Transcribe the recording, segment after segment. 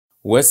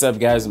What's up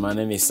guys, my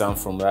name is Sam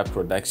from Live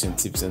Production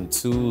Tips and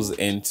Tools,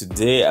 and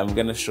today I'm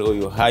gonna show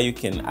you how you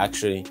can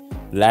actually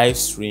live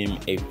stream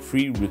a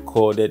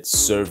pre-recorded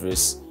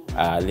service.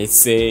 Let's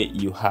say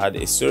you had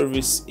a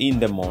service in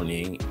the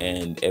morning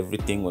and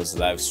everything was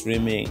live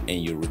streaming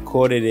and you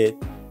recorded it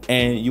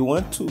and you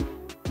want to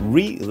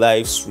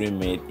live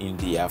stream it in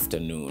the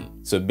afternoon.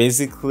 So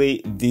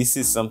basically this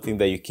is something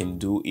that you can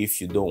do if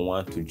you don't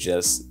want to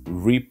just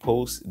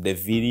repost the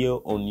video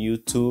on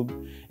YouTube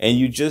and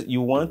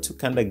you want to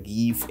kind of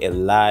give a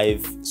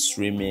live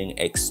streaming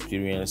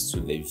experience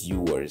to the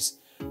viewers.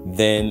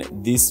 Then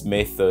this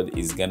method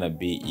is gonna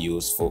be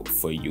useful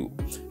for you.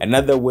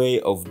 Another way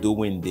of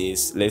doing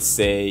this, let's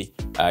say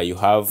you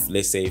have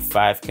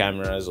 5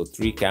 cameras or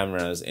 3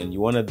 cameras and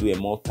you want to do a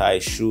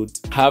multi-shoot,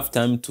 have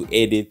time to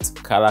edit,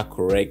 color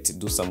correct,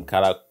 do some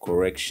color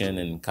correction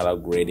and color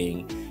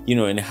grading,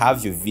 and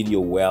have your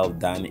video well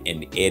done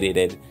and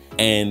edited,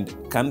 and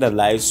kind of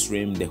live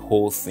stream the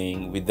whole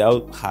thing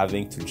without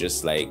having to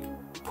just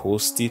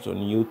post it on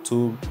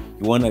YouTube.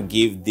 You want to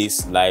give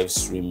this live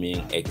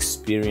streaming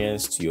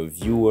experience to your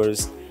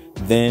viewers,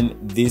 then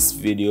this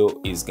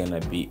video is gonna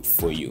be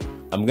for you.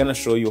 I'm gonna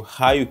show you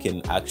how you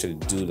can actually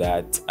do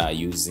that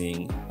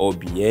using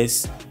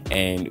OBS,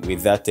 and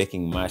without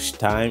taking much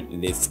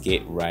time, let's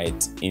get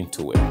right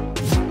into it.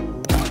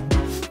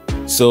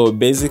 So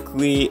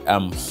basically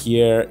I'm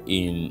here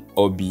in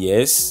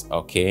OBS.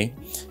 Okay,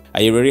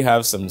 I already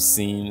have some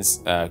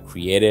scenes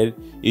created.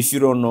 If you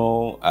don't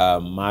know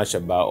much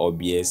about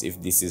OBS,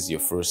 if this is your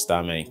first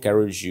time, I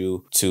encourage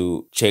you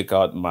to check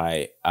out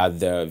my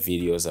other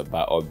videos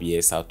about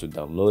OBS, how to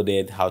download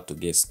it, how to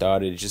get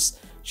started, just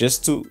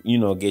to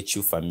get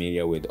you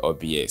familiar with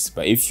OBS.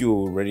 But if you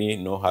already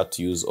know how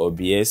to use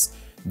OBS,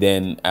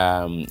 then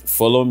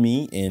follow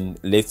me and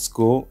let's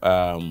go.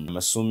 I'm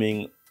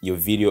assuming your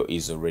video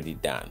is already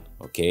done.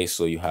 Okay,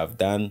 so you have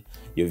done,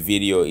 your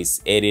video is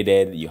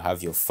edited, you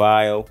have your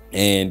file,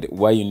 and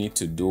what you need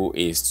to do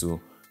is to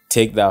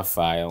take that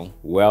file,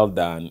 well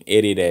done,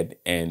 edited,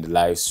 and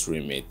live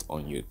stream it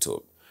on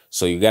YouTube.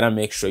 So you gotta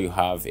make sure you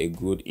have a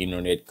good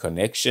internet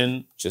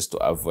connection just to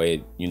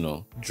avoid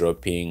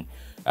dropping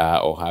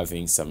or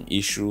having some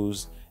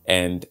issues,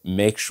 and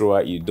make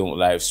sure you don't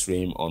live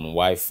stream on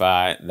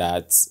Wi-Fi.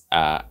 That's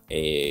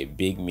a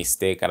big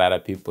mistake a lot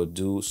of people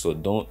do. So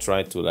don't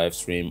try to live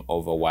stream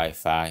over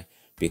Wi-Fi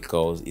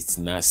because it's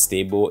not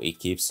stable, it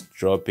keeps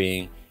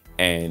dropping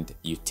and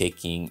you're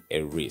taking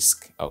a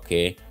risk.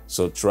 Okay,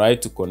 so try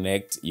to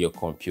connect your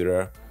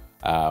computer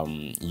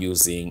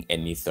using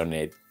an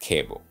Ethernet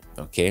cable.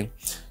 Okay,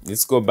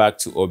 let's go back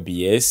to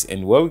OBS,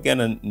 and what we're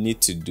gonna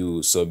need to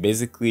do, so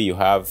basically you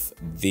have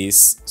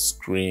this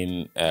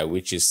screen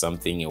which is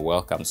a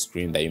welcome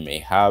screen that you may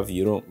have.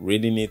 You don't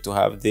really need to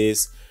have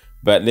this,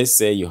 but let's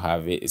say you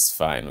have it, it's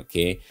fine.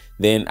 Okay,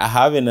 then I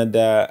have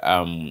another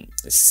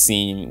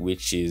scene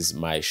which is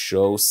my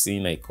show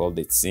scene. I called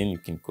it scene, you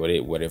can call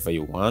it whatever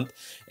you want,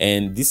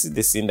 and this is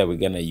the scene that we're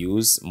gonna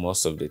use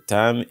most of the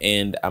time.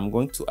 And I'm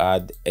going to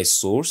add a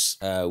source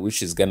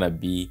which is gonna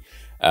be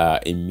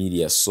a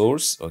media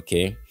source.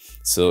 Okay,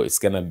 so it's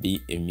gonna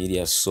be a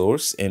media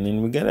source, and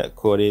then we're gonna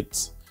call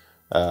it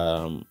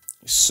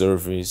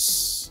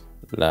service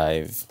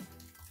live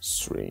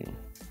stream.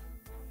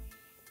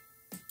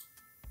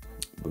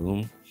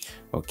 Boom.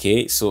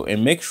 Okay, so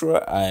and make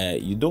sure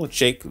you don't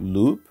check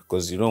loop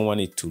because you don't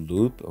want it to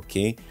loop.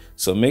 Okay,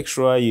 so make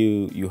sure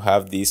you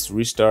have this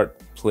restart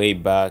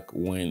playback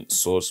when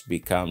source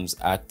becomes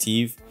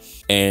active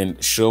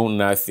and show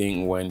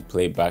nothing when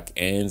playback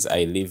ends.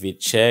 I leave it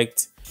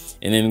checked,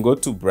 and then go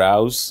to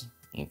browse.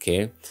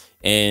 Okay,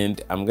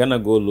 and I'm gonna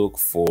go look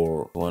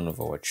for one of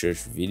our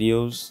church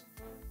videos.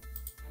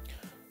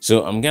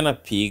 So I'm gonna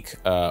pick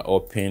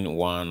open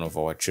one of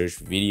our church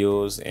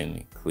videos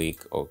and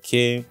click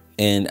OK.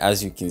 And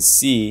as you can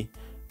see,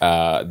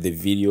 the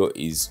video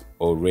is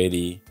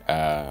already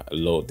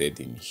loaded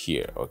in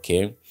here.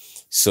 Okay,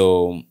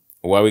 so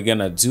what we're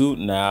gonna do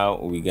now,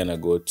 we're gonna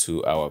go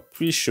to our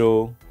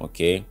pre-show.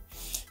 Okay,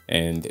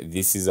 and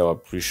this is our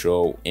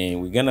pre-show,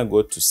 and we're gonna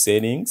go to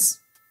settings.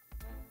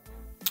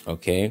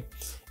 Okay,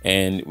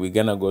 and we're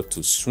gonna go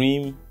to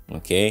stream.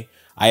 Okay,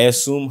 I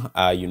assume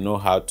you know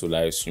how to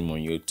live stream on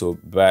YouTube,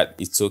 but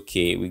it's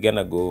okay, we're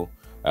gonna go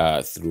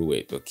through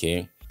it.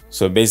 Okay,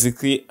 so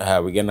basically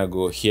we're gonna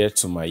go here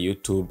to my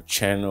YouTube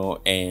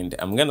channel, and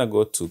I'm gonna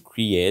go to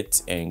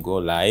create and go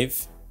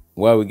live.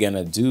 What we're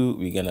gonna do,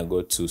 we're gonna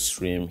go to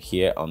stream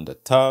here on the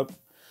top.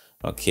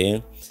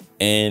 Okay,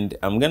 and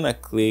I'm gonna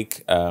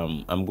click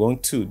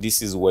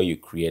this is where you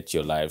create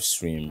your live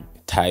stream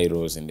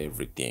titles and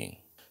everything.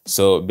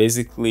 So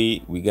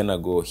basically we're gonna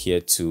go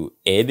here to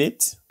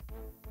edit.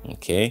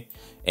 Okay,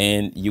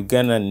 and you're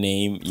gonna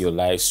name your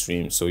live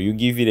stream, so you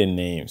give it a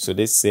name. So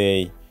let's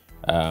say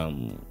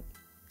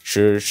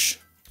church,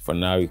 for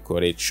now we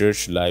call it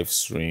church live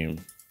stream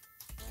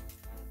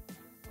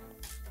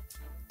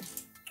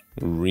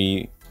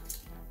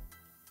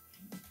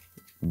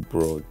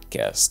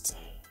rebroadcast.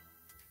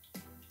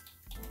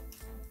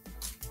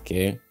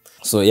 Okay,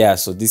 So yeah,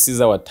 so this is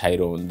our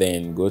title.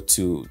 Then go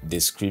to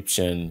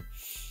description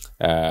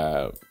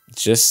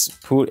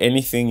just put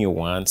anything you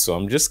want. So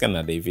I'm just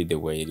gonna leave it the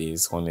way it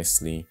is.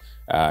 Honestly,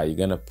 you're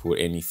gonna put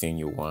anything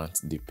you want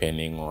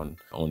depending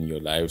on your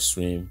live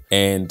stream.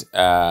 And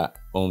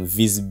on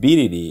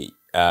visibility,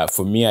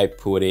 for me, I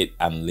put it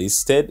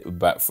unlisted,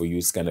 but for you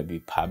it's gonna be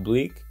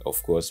public,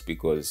 of course,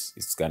 because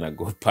it's gonna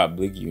go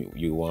public.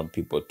 You want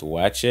people to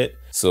watch it.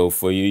 So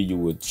for you, you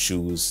would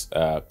choose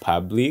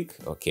public.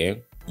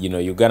 Okay, you know,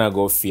 you're gonna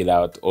go fill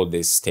out all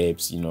the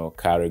steps, you know,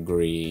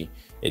 category,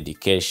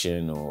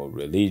 education or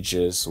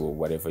religious or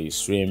whatever you're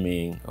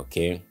streaming.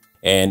 Okay,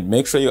 and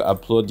make sure you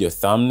upload your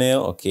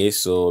thumbnail. Okay,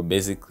 so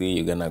basically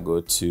you're gonna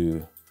go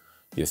to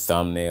your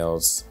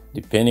thumbnails,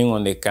 depending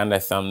on the kind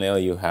of thumbnail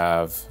you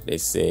have.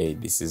 Let's say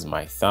this is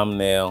my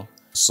thumbnail.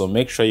 So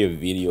make sure your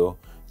video,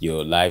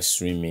 your live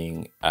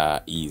streaming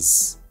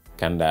is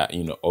kind of,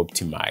 you know,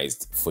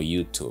 optimized for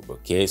YouTube.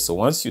 Okay, so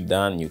once you're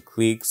done, you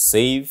click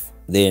save.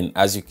 Then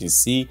as you can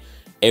see,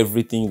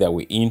 everything that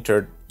we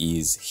entered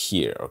is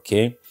here.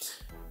 Okay,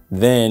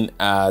 then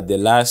the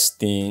last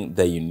thing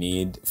that you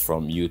need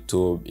from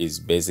YouTube is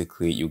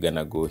basically you're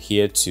gonna go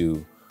here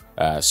to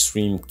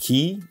stream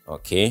key.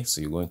 Okay,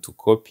 so you're going to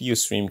copy your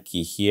stream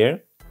key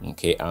here.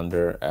 Okay,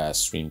 under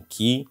stream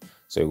key,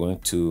 so you're going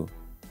to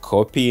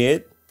copy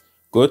it,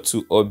 go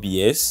to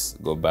OBS,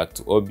 go back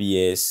to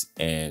OBS,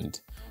 and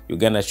you're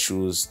gonna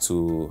choose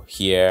to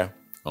here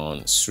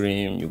on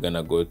stream, you're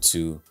gonna go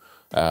to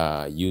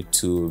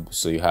YouTube.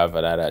 So you have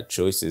a lot of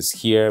choices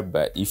here,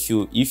 but if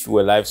you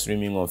were live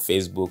streaming on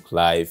Facebook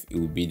Live, it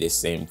would be the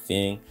same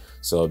thing.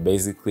 So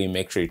basically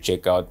make sure you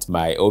check out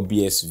my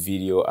OBS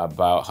video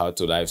about how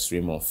to live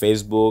stream on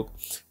Facebook.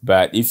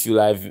 But if you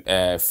live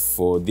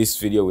for this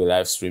video, we're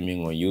live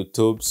streaming on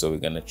YouTube, so we're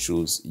gonna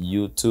choose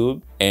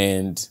YouTube.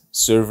 And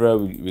server,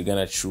 we're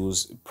gonna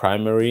choose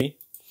primary,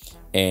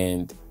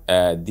 and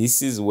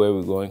this is where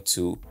we're going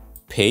to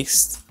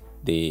paste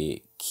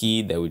the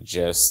key that we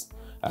just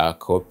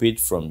copied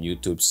from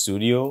YouTube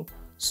Studio.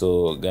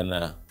 So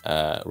gonna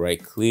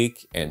right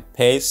click and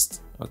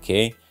paste.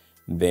 Okay,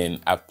 then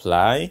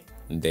apply,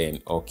 and then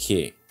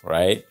okay.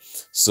 Right,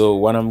 so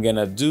what I'm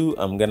gonna do,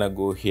 I'm gonna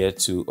go here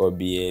to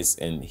OBS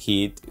and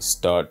hit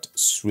start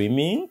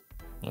streaming.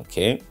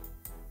 Okay,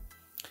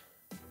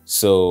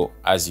 so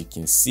as you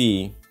can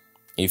see,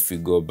 if we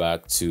go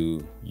back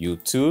to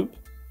YouTube,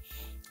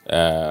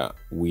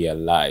 we are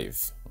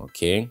live.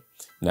 Okay,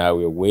 now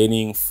we're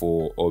waiting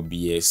for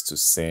OBS to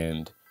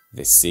send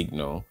the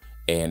signal,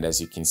 and as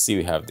you can see,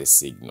 we have the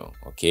signal.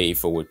 Okay,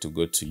 if I were to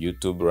go to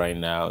YouTube right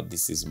now,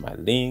 this is my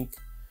link.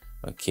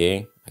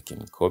 Okay, I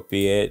can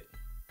copy it,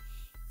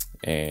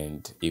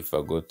 and if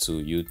I go to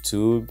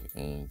YouTube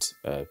and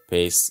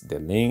paste the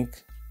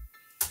link,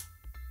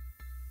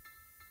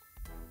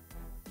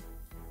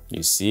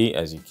 you see,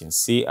 as you can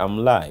see, I'm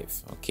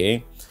live.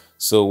 Okay,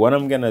 so what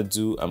I'm gonna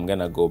do, I'm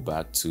gonna go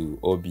back to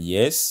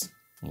OBS.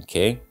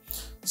 Okay,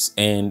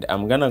 and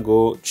I'm gonna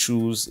go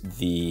choose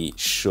the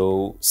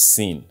show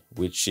scene,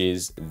 which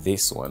is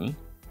this one.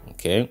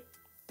 Okay,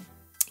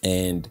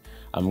 and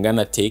I'm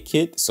gonna take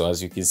it. So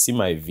as you can see,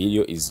 my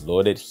video is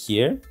loaded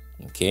here.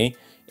 Okay,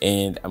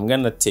 and I'm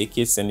gonna take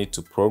it, send it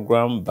to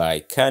program by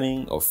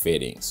cutting or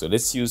fading. So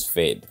let's use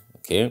fade.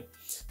 Okay,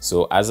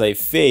 so as I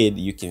fade,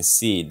 you can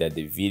see that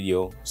the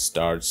video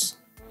starts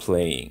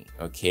playing.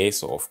 Okay,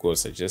 so of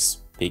course I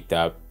just picked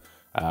up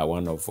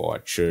one of our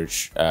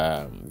church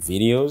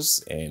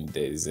videos, and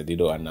there's a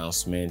little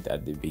announcement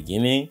at the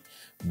beginning,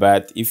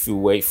 but if you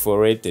wait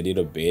for it a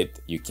little bit,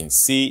 you can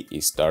see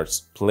it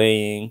starts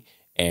playing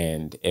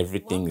and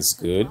everything is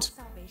good.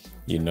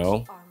 You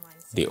know,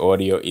 the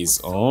audio is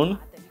on.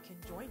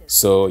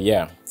 So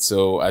yeah,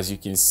 so as you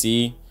can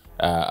see,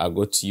 I'll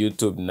go to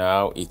YouTube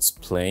now, it's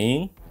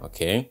playing.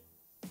 Okay,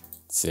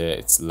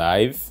 it's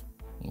live.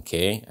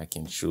 Okay, I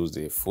can choose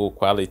the full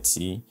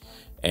quality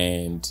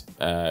and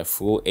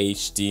full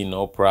HD,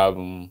 no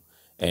problem.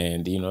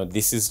 And you know,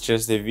 this is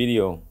just a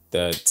video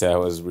that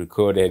was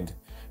recorded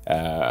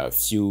a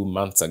few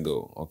months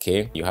ago.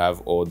 Okay, you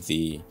have all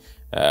the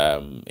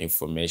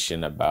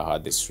information about how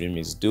the stream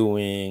is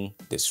doing,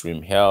 the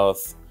stream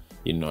health,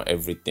 you know,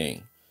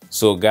 everything.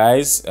 So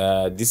guys,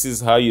 this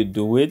is how you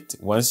do it.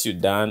 Once you're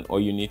done, all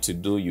you need to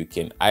do, you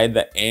can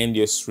either end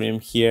your stream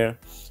here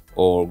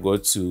or go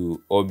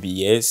to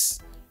OBS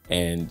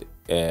and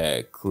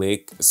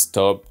click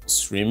stop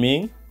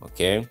streaming.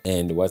 Okay,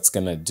 and what's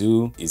gonna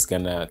do is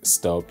gonna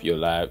stop your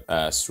live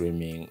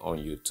streaming on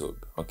YouTube.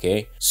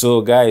 Okay,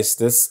 so guys,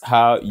 that's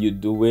how you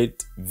do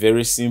it.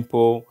 Very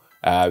simple,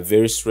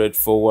 very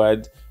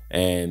straightforward.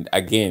 And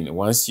again,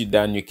 once you're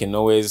done, you can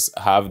always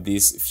have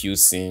these few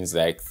scenes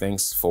like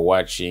thanks for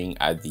watching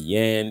at the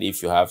end.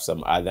 If you have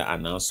some other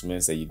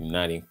announcements that you did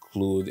not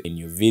include in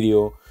your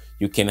video,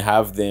 you can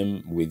have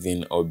them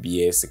within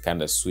OBS,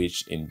 kind of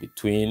switch in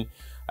between.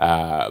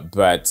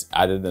 But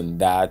other than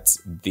that,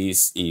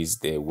 this is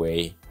the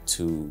way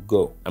to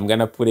go. I'm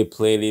gonna put a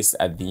playlist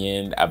at the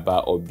end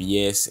about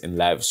OBS and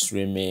live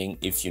streaming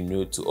if you're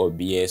new to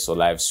OBS or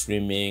live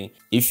streaming.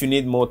 If you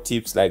need more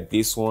tips like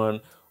this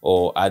one,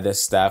 or other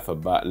stuff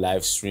about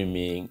live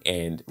streaming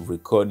and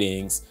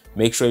recordings,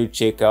 make sure you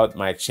check out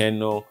my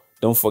channel.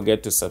 Don't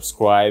forget to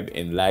subscribe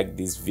and like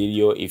this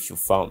video if you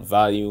found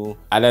value.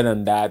 Other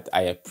than that,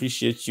 I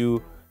appreciate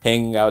you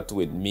hanging out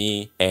with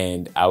me,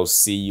 and I'll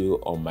see you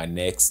on my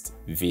next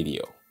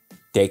video.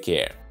 Take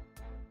care.